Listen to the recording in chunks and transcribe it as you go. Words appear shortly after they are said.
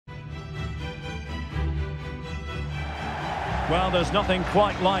Well, there's nothing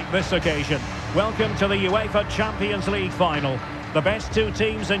quite like this occasion. Welcome to the UEFA Champions League final. The best two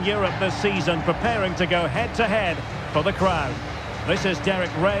teams in Europe this season preparing to go head-to-head for the crown. This is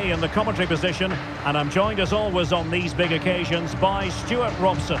Derek Ray in the commentary position, and I'm joined as always on these big occasions by Stuart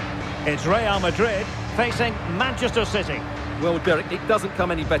Robson. It's Real Madrid facing Manchester City. Well, Derek, it doesn't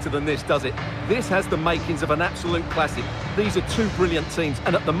come any better than this, does it? This has the makings of an absolute classic. These are two brilliant teams,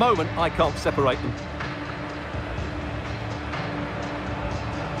 and at the moment, I can't separate them.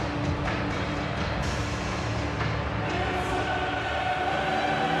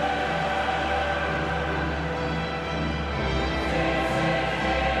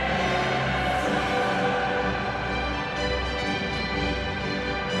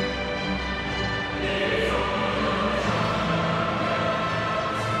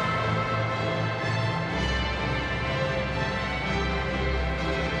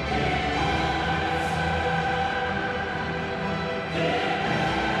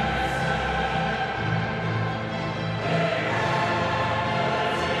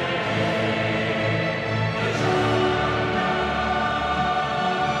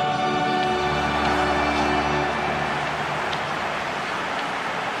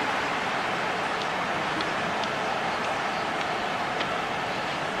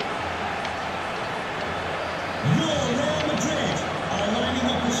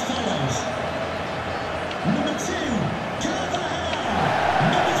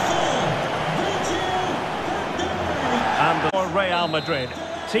 Real Madrid.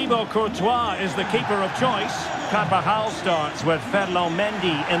 Thibaut Courtois is the keeper of choice. Carvajal starts with Ferland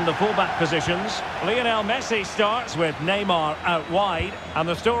Mendy in the fullback positions. Lionel Messi starts with Neymar out wide. And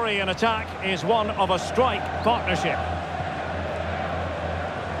the story in attack is one of a strike partnership.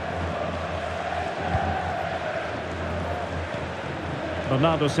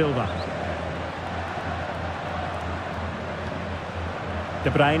 Bernardo Silva. De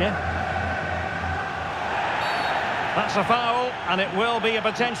Bruyne. That's a foul, and it will be a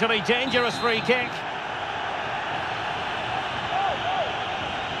potentially dangerous free kick.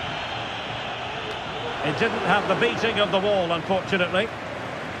 It didn't have the beating of the wall, unfortunately.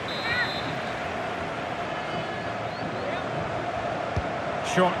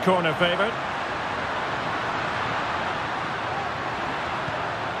 Short corner favoured.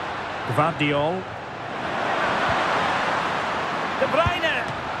 Gvardiol. De Bruyne!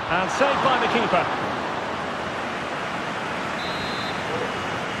 And saved by the keeper.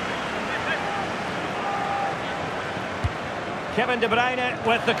 Kevin De Bruyne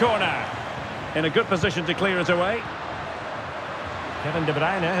with the corner. In a good position to clear it away. Kevin De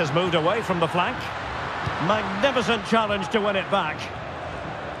Bruyne has moved away from the flank. Magnificent challenge to win it back.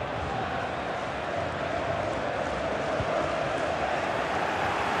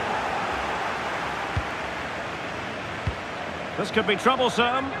 This could be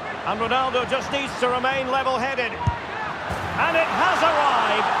troublesome. And Ronaldo just needs to remain level-headed. And it has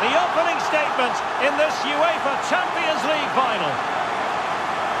arrived, the opening statement in this UEFA Champions League final.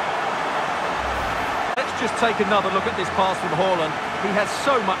 Let's just take another look at this pass from Haaland. He has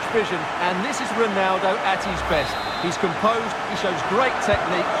so much vision, and this is Ronaldo at his best. He's composed, he shows great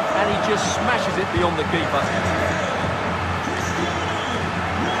technique, and he just smashes it beyond the keeper.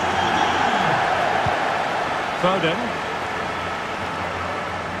 Foden.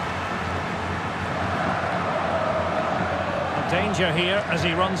 Danger here as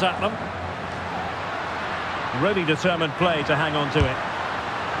he runs at them. Really determined play to hang on to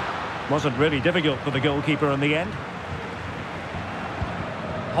it. Wasn't really difficult for the goalkeeper in the end.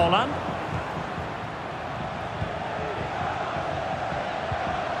 Haaland.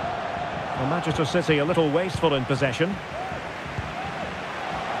 Well, Manchester City a little wasteful in possession.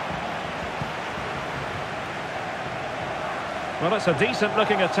 Well, it's a decent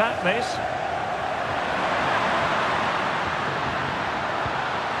looking attack, this.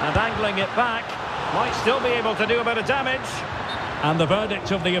 And angling it back, might still be able to do a bit of damage. And the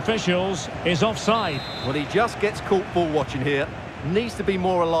verdict of the officials is offside. Well, he just gets caught ball watching here. Needs to be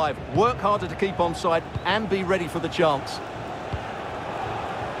more alive, work harder to keep onside, and be ready for the chance.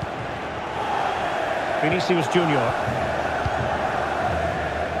 Vinicius Junior.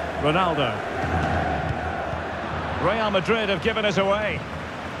 Ronaldo. Real Madrid have given us away.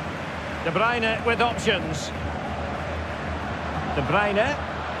 De Bruyne with options. De Bruyne.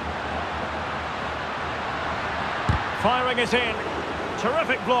 Firing it in.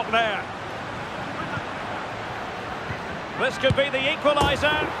 Terrific block there. This could be the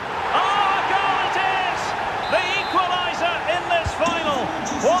equaliser. Oh, a goal it is! The equaliser in this final.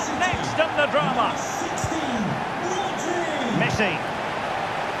 What next in the drama? Messi.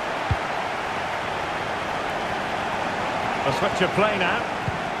 A switch of play now.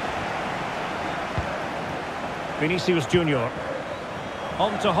 Vinicius Junior.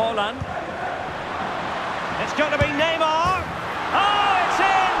 On to Haaland. It's going to be Neymar. Oh, it's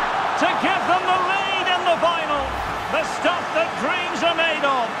in to give them the lead in the final. The stuff that dreams are made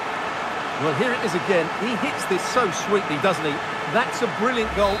of. Well, here it is again. He hits this so sweetly, doesn't he? That's a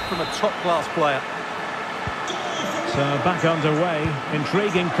brilliant goal from a top-class player. So back underway.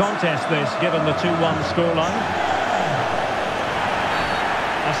 Intriguing contest this, given the 2-1 scoreline.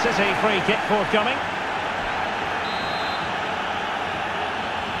 A City free kick forthcoming.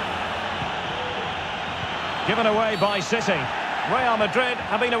 Given away by City. Real Madrid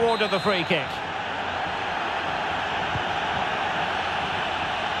have been awarded the free kick.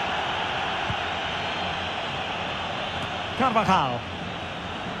 Carvajal.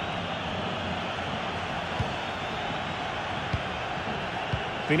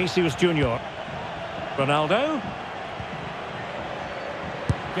 Vinicius Junior. Ronaldo.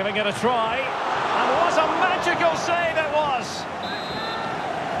 Giving it a try. And what a magical save it was!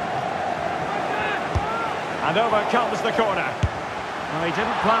 And over comes the corner. Well, he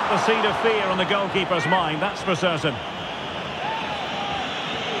didn't plant the seed of fear on the goalkeeper's mind, that's for certain.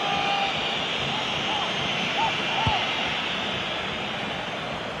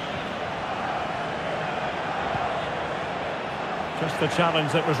 Just the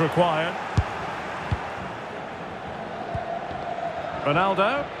challenge that was required.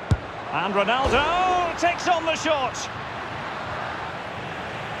 Ronaldo. And Ronaldo takes on the shot.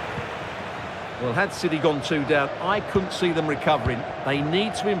 Well, had City gone 2 down, I couldn't see them recovering. They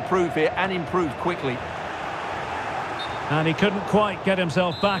need to improve here and improve quickly. And he couldn't quite get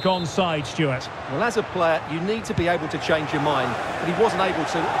himself back on side, Stuart. Well, as a player, you need to be able to change your mind. But he wasn't able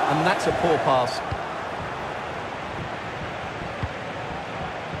to, and that's a poor pass.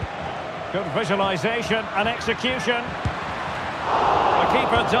 Good visualisation and execution. The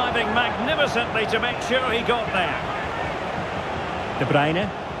keeper diving magnificently to make sure he got there. De Bruyne.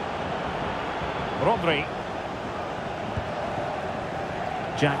 Rodri.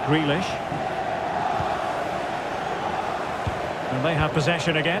 Jack Grealish. And they have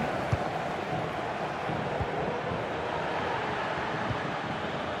possession again.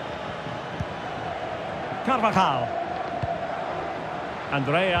 Carvajal. And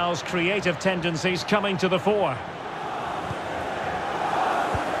Real's creative tendencies coming to the fore.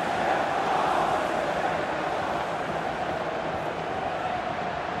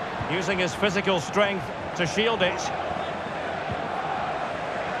 Using his physical strength to shield it.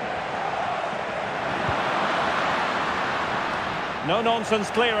 No-nonsense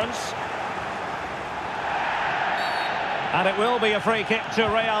clearance. And it will be a free kick to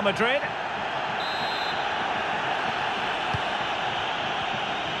Real Madrid.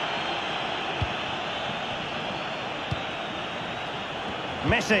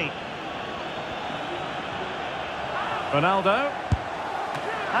 Messi. Ronaldo.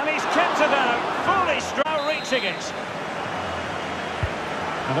 And he's kept it out. Fully Stroh reaching it.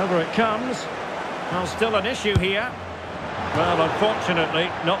 And over it comes. Well, still an issue here. Well, unfortunately,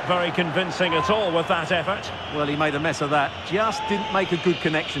 not very convincing at all with that effort. Well, he made a mess of that. Just didn't make a good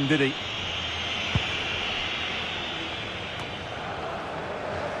connection, did he?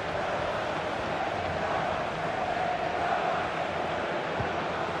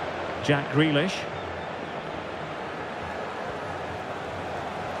 Jack Grealish.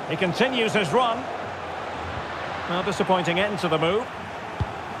 He continues his run. Well, disappointing end to the move.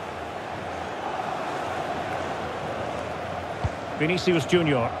 Vinicius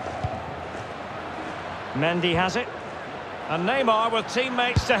Junior. Mendy has it. And Neymar with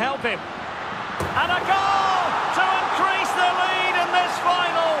teammates to help him. And a goal to increase the lead in this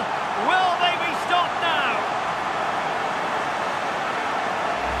final. Will they be stopped now?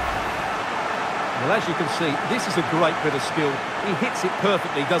 Well, as you can see, this is a great bit of skill. He hits it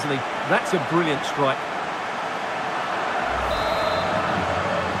perfectly, doesn't he? That's a brilliant strike.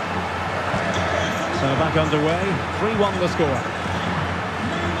 So back underway, 3-1 the score.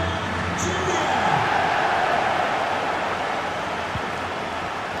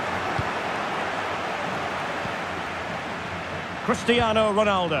 Cristiano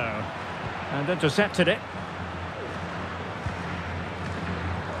Ronaldo. And intercepted it.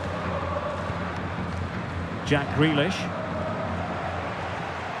 Jack Grealish.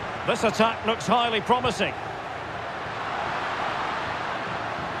 This attack looks highly promising.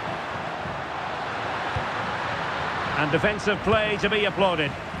 And defensive play to be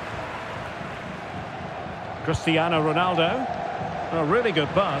applauded. Cristiano Ronaldo. A really good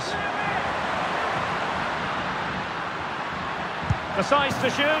pass. Decides to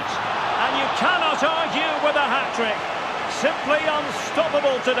shoot. And you cannot argue with a hat-trick. Simply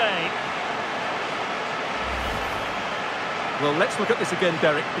unstoppable today. Well, let's look at this again,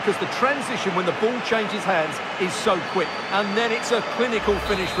 Derek, because the transition when the ball changes hands is so quick. And then it's a clinical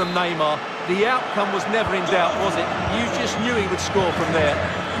finish from Neymar. The outcome was never in doubt, was it? You just knew he would score from there.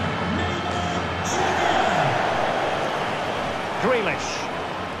 Grealish.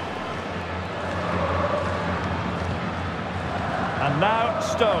 And now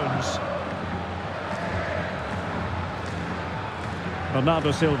Stones.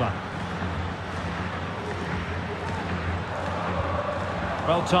 Ronaldo Silva.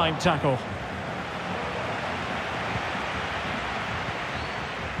 Well-timed tackle.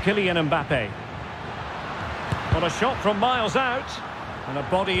 Kylian Mbappe. What a shot from miles out. And a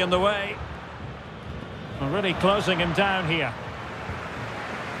body in the way. And really closing him down here.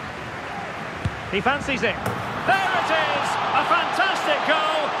 He fancies it. There it is! A fantastic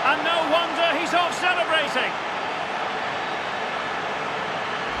goal, and no wonder he's off celebrating.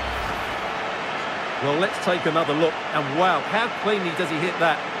 Well, let's take another look. And wow, how cleanly does he hit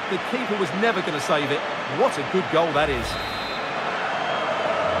that? The keeper was never going to save it. What a good goal that is.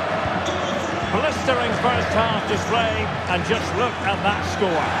 Blistering first half display, and just look at that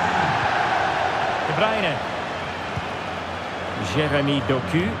score. De Bruyne. Jeremy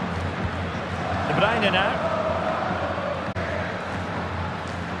Doku. De Bruyne now.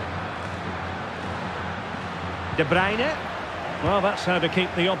 De Bruyne. Well, that's how to keep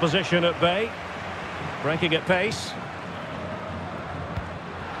the opposition at bay. Breaking at pace.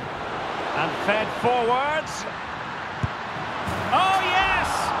 And fed forwards. Oh, yes!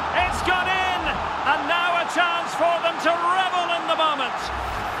 It's gone in! And now a chance for them to revel in the moment.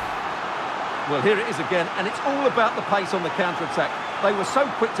 Well, here it is again, and it's all about the pace on the counter-attack. They were so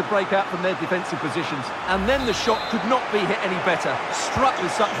quick to break out from their defensive positions, and then the shot could not be hit any better. Struck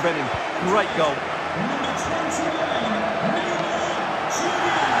with such venom. Great goal.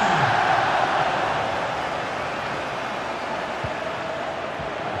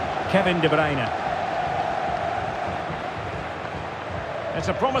 Kevin De Bruyne. It's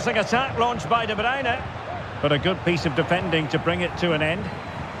a promising attack launched by De Bruyne, but a good piece of defending to bring it to an end.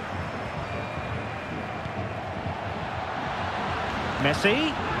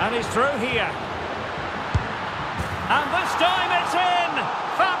 Messi, and he's through here. And this time it's in!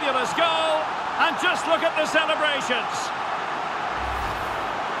 Fabulous goal, and just look at the celebrations.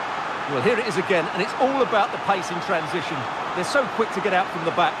 Well, here it is again, and it's all about the pace in transition. They're so quick to get out from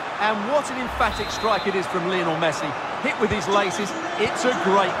the back. And what an emphatic strike it is from Lionel Messi. Hit with his laces. It's a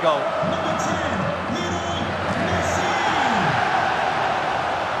great goal.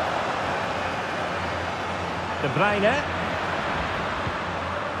 De Bruyne.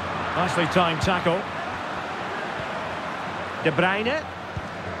 Nicely timed tackle. De Bruyne.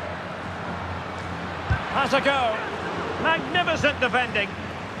 Has a go. Magnificent defending.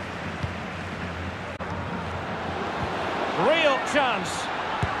 Real chance.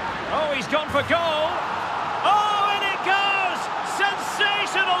 Oh, he's gone for goal. Oh, and it goes!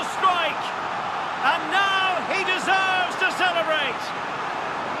 Sensational strike! And now he deserves to celebrate.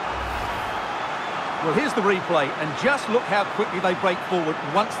 Well, here's the replay, and just look how quickly they break forward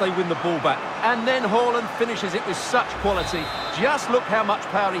once they win the ball back. And then Haaland finishes it with such quality. Just look how much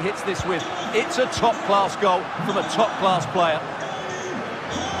power he hits this with. It's a top-class goal from a top-class player.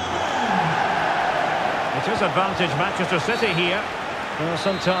 It is advantage Manchester City here. Well,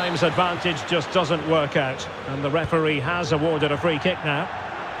 sometimes advantage just doesn't work out. And the referee has awarded a free kick now.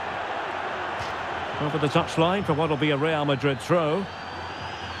 Over the touchline for what will be a Real Madrid throw.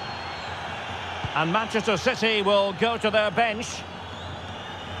 And Manchester City will go to their bench.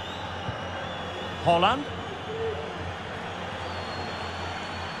 Haaland.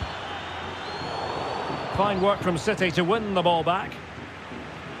 Fine work from City to win the ball back.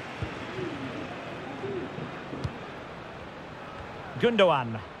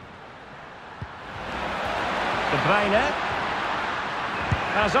 Gundogan. De Bruyne.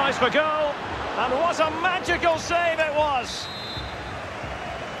 Has eyes for goal. And what a magical save it was.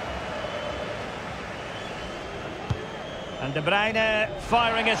 And De Bruyne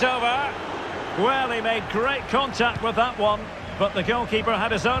firing it over. Well, he made great contact with that one, but the goalkeeper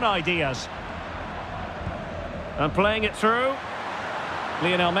had his own ideas. And playing it through.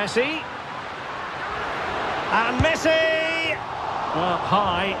 Lionel Messi. And Messi! Well,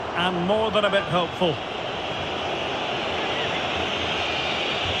 high and more than a bit hopeful.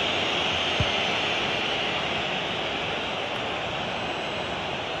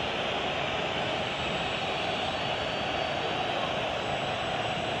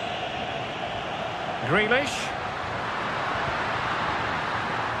 Grealish.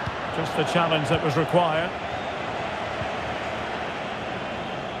 Just the challenge that was required.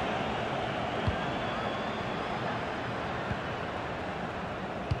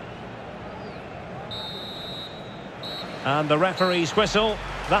 And the referee's whistle.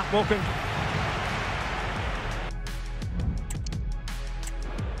 That will conclude.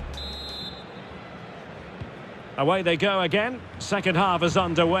 Away they go again. Second half is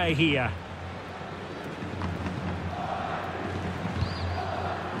underway here.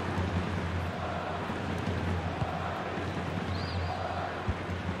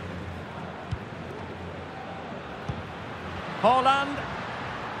 Haaland.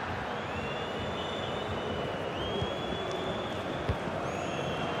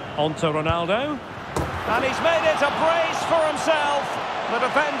 On to Ronaldo. And he's made it a brace for himself. The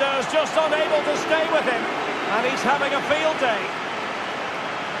defender's just unable to stay with him. And he's having a field day.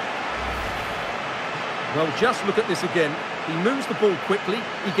 Well, just look at this again. He moves the ball quickly,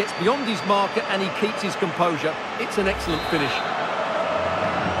 he gets beyond his marker and he keeps his composure. It's an excellent finish.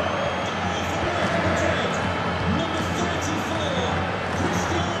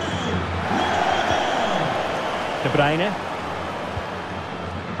 De Bruyne.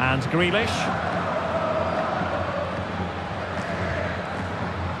 And Grealish.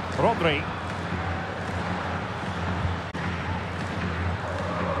 Rodri.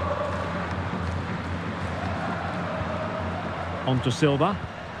 On to Silva.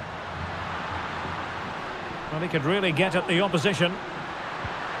 Well, he could really get at the opposition,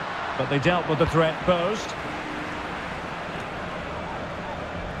 but they dealt with the threat posed.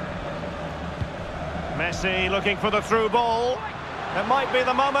 Messi looking for the through ball. It might be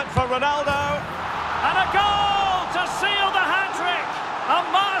the moment for Ronaldo. And a goal to seal the hat-trick. A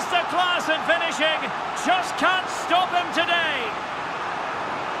masterclass in finishing. Just can't stop him today.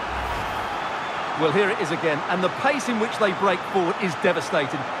 Well, here it is again, and the pace in which they break forward is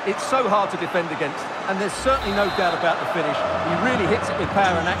devastating. It's so hard to defend against, and there's certainly no doubt about the finish. He really hits it with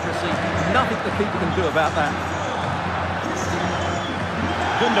power and accuracy. Nothing the keeper can do about that.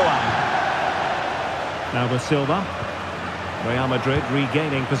 Gundogan. Now with Silva. Real Madrid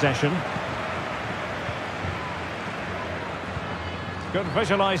regaining possession. Good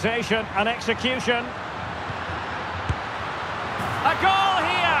visualisation and execution. A goal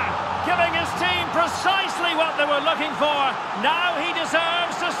here, giving his team precisely what they were looking for. Now he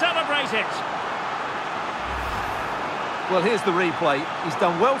deserves to celebrate it. Well, here's the replay. He's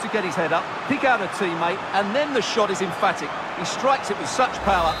done well to get his head up, pick out a teammate, and then the shot is emphatic. He strikes it with such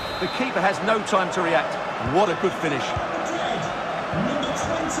power, the keeper has no time to react. What a good finish. Number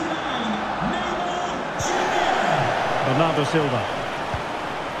 29, Neymar. Bernardo Silva.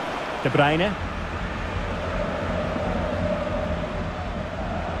 De Bruyne.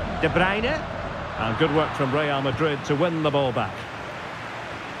 De Bruyne. And good work from Real Madrid to win the ball back.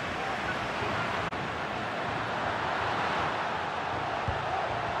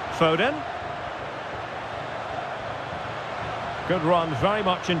 Foden. Good run, very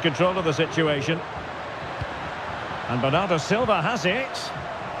much in control of the situation. And Bernardo Silva has it.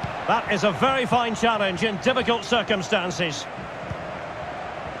 That is a very fine challenge in difficult circumstances.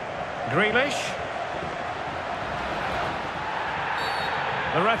 Grealish.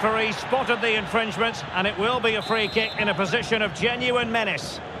 The referee spotted the infringement, and it will be a free kick in a position of genuine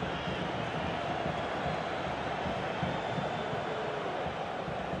menace.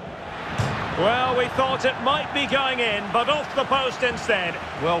 Well, we thought it might be going in, but off the post instead.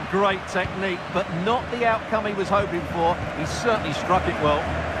 Well, great technique, but not the outcome he was hoping for. He certainly struck it well.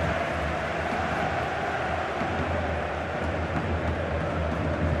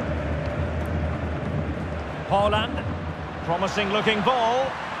 Haaland, promising looking ball.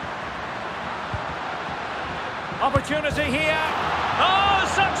 Opportunity here. Oh,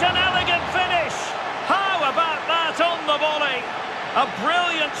 such an elegant finish. How about that on the volley? A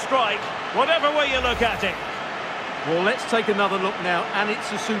brilliant strike, whatever way you look at it. Well, let's take another look now, and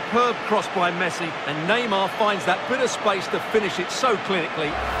it's a superb cross by Messi, and Neymar finds that bit of space to finish it so clinically.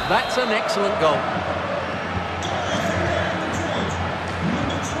 That's an excellent goal.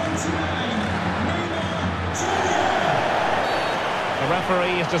 The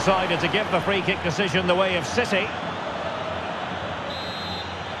referee has decided to give the free kick decision the way of City.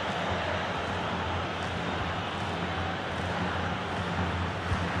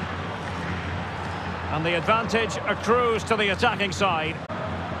 And the advantage accrues to the attacking side.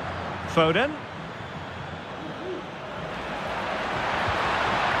 Foden.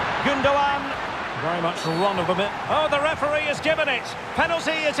 Gundogan. Very much run of the bit. Oh, the referee has given it.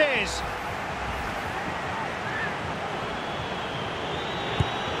 Penalty it is.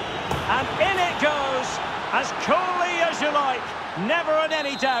 And in it goes, as coolly as you like. Never in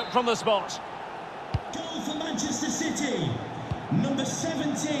any doubt from the spot. Goal for Manchester City. Number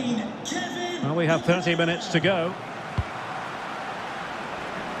 17, Kevin. Well, we have 30 minutes to go.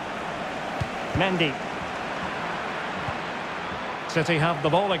 Mendy. City have the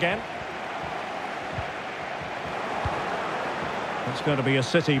ball again. It's going to be a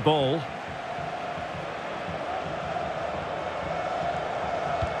City ball.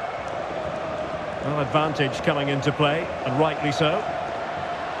 Well, advantage coming into play, and rightly so.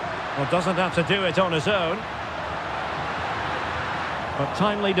 Well, doesn't have to do it on his own. But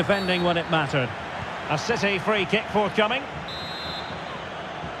timely defending when it mattered. A City free kick forthcoming.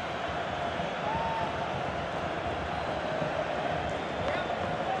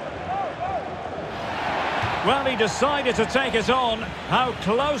 Well, he decided to take it on. How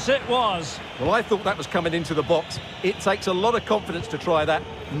close it was. Well, I thought that was coming into the box. It takes a lot of confidence to try that.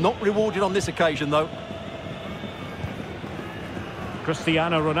 Not rewarded on this occasion, though.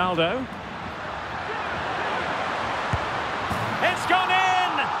 Cristiano Ronaldo. It's gone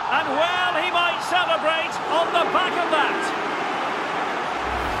in! And well, he might celebrate on the back of that.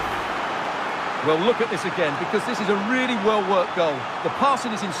 Well, look at this again, because this is a really well-worked goal. The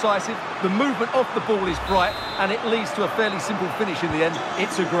passing is incisive, the movement off the ball is bright, and it leads to a fairly simple finish in the end.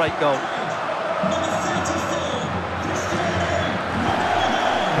 It's a great goal.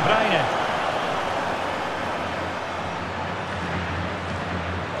 De Bruyne.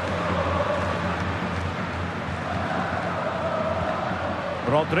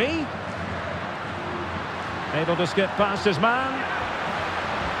 Rodri. Able to skip past his man.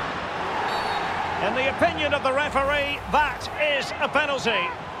 In the opinion of the referee, that is a penalty.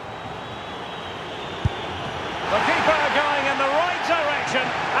 The keeper going in the right direction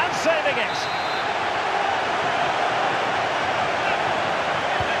and saving it.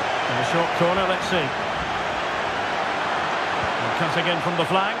 In the short corner, let's see. And cutting in from the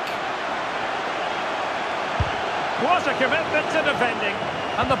flank. What a commitment to defending.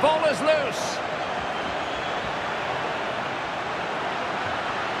 And the ball is loose.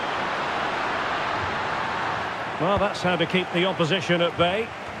 Well, that's how to keep the opposition at bay.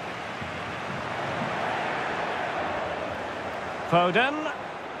 Foden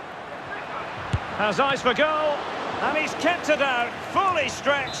has eyes for goal, and he's kept it out, fully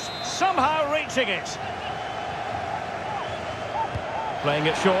stretched, somehow reaching it. Playing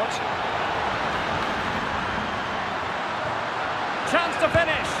it short. Chance to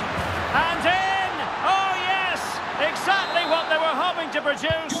finish, and in! Oh yes, exactly what they were hoping to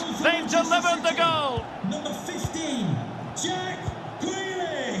produce. They've delivered the goal. Number 15, Jack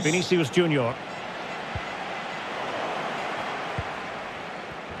Grealish. Vinicius Junior.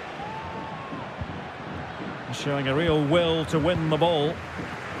 Showing a real will to win the ball.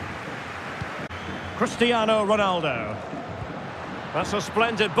 Cristiano Ronaldo. That's a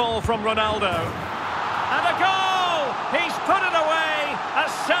splendid ball from Ronaldo. And a goal! He's put it away! A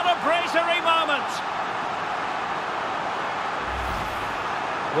celebratory moment!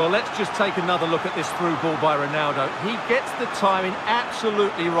 Well, let's just take another look at this through ball by Ronaldo. He gets the timing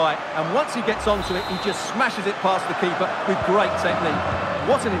absolutely right, and once he gets onto it, he just smashes it past the keeper with great technique.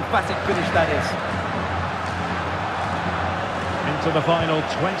 What an emphatic finish that is. Into the final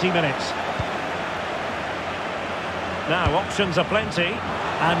 20 minutes. Now, options are plenty,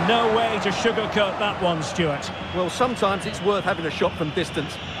 and no way to sugarcoat that one, Stuart. Well, sometimes it's worth having a shot from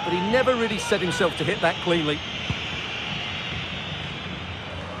distance, but he never really set himself to hit that cleanly.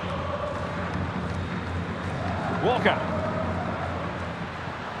 Walker.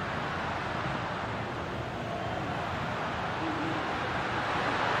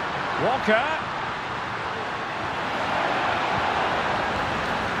 Walker.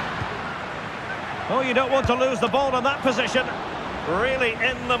 Oh, you don't want to lose the ball in that position. Really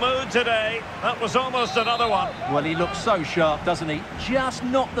in the mood today. That was almost another one. Well, he looks so sharp, doesn't he? Just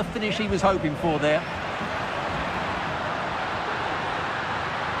not the finish he was hoping for there.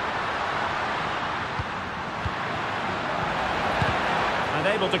 And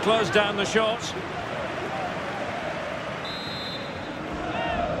able to close down the shot.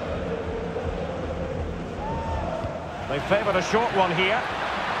 They favoured a short one here.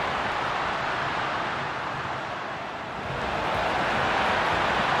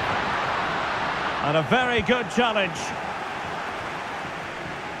 And a very good challenge.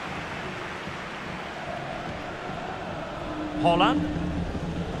 Holland.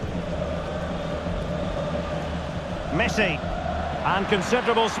 Messi. And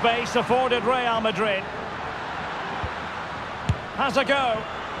considerable space afforded Real Madrid. Has a go.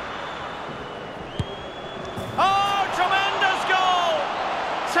 Oh, tremendous goal!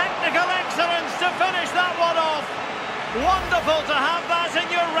 Technical excellence to finish that one off. Wonderful to have that in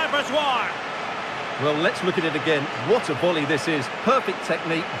your repertoire. Well, let's look at it again. What a volley this is. Perfect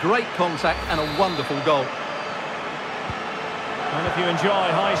technique, great contact, and a wonderful goal. And if you enjoy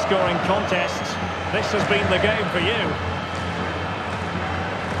high-scoring contests, this has been the game for you.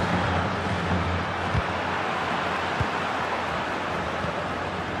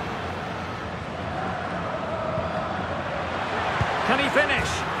 Can he finish?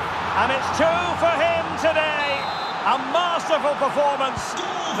 And it's 2 for him today. A masterful performance.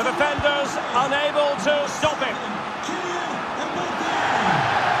 The defenders unable to stop him.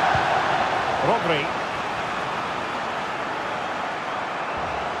 Rodri.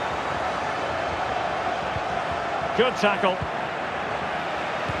 Good tackle.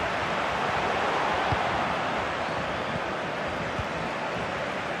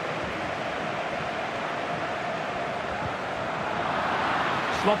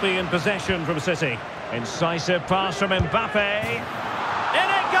 Sloppy in possession from City. Incisive pass from Mbappe. In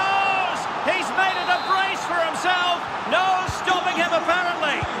it goes! He's made it a brace for himself. No stopping him,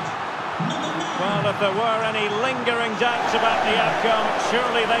 apparently. Well, if there were any lingering doubts about the outcome,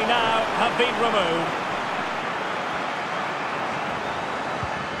 surely they now have been removed.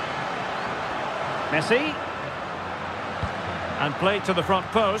 Messi. And played to the front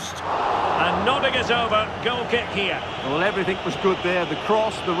post. And nodding it over, goal kick here. Well, everything was good there. The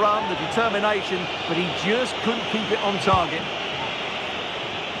cross, the run, the determination, but he just couldn't keep it on target.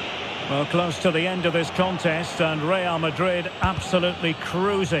 Well, close to the end of this contest, and Real Madrid absolutely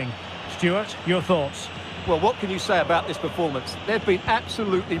cruising. Stuart, your thoughts? Well, what can you say about this performance? They've been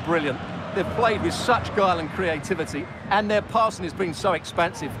absolutely brilliant. They've played with such guile and creativity, and their passing has been so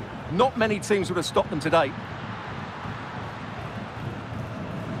expansive. Not many teams would have stopped them today.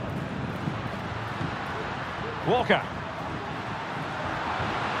 Walker.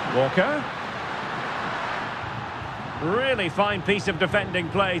 Walker. Really fine piece of defending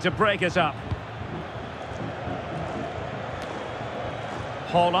play to break us up.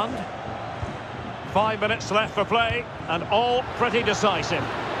 Haaland. 5 minutes left for play, and all pretty decisive.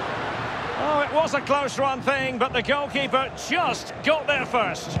 Oh, it was a close-run thing, but the goalkeeper just got there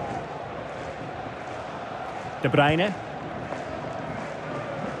first. De Bruyne.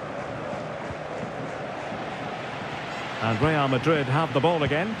 And Real Madrid have the ball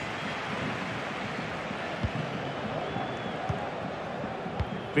again.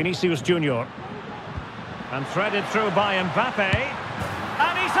 Vinicius Junior. And threaded through by Mbappe.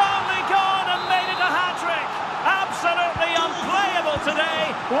 And he's only gone and made it a hat-trick. Absolutely unplayable today.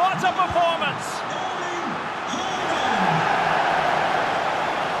 What a performance.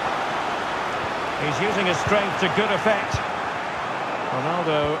 He's using his strength to good effect.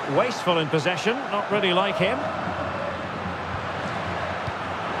 Ronaldo wasteful in possession, not really like him.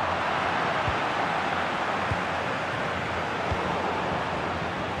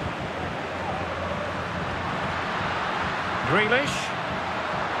 Grealish.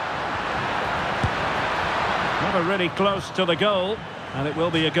 Never really close to the goal, and it will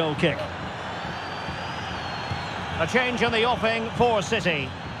be a goal kick. A change in the offing for City.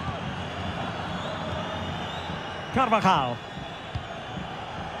 Carvajal.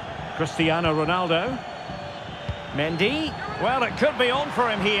 Cristiano Ronaldo. Mendy. Well, it could be on for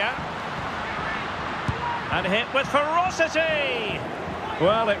him here. And hit with ferocity.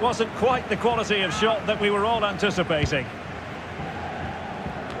 Well, it wasn't quite the quality of shot that we were all anticipating.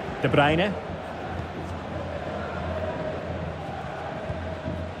 De Bruyne.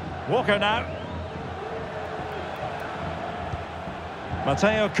 Walker now.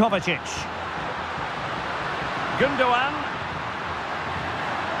 Mateo Kovacic. Gundogan.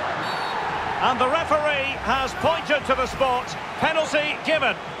 And the referee has pointed to the spot. Penalty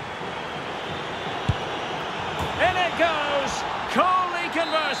given. In it goes. Coolly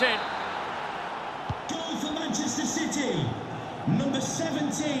converted. Goal for Manchester City. Number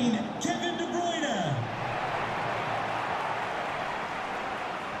 17, Kevin De Bruyne.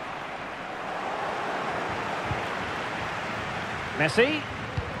 Messi.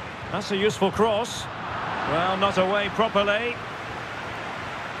 That's a useful cross. Well, not away properly.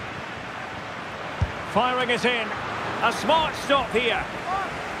 Firing it in. A smart stop here.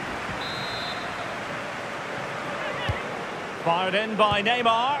 Fired in by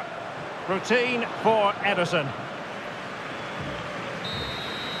Neymar. Routine for Ederson.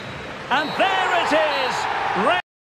 And there it is!